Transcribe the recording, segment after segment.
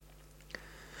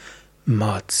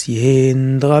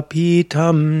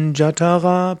Matsyendrapitam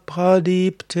Jatara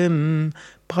Pradiptim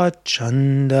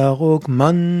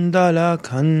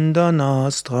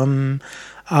Prachandarugmandalakandanastram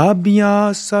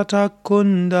Abhyasata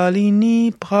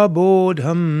Kundalini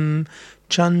Prabodham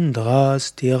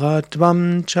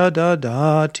Chandrastiratvam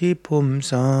Chadadati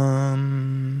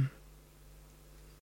Pumsam.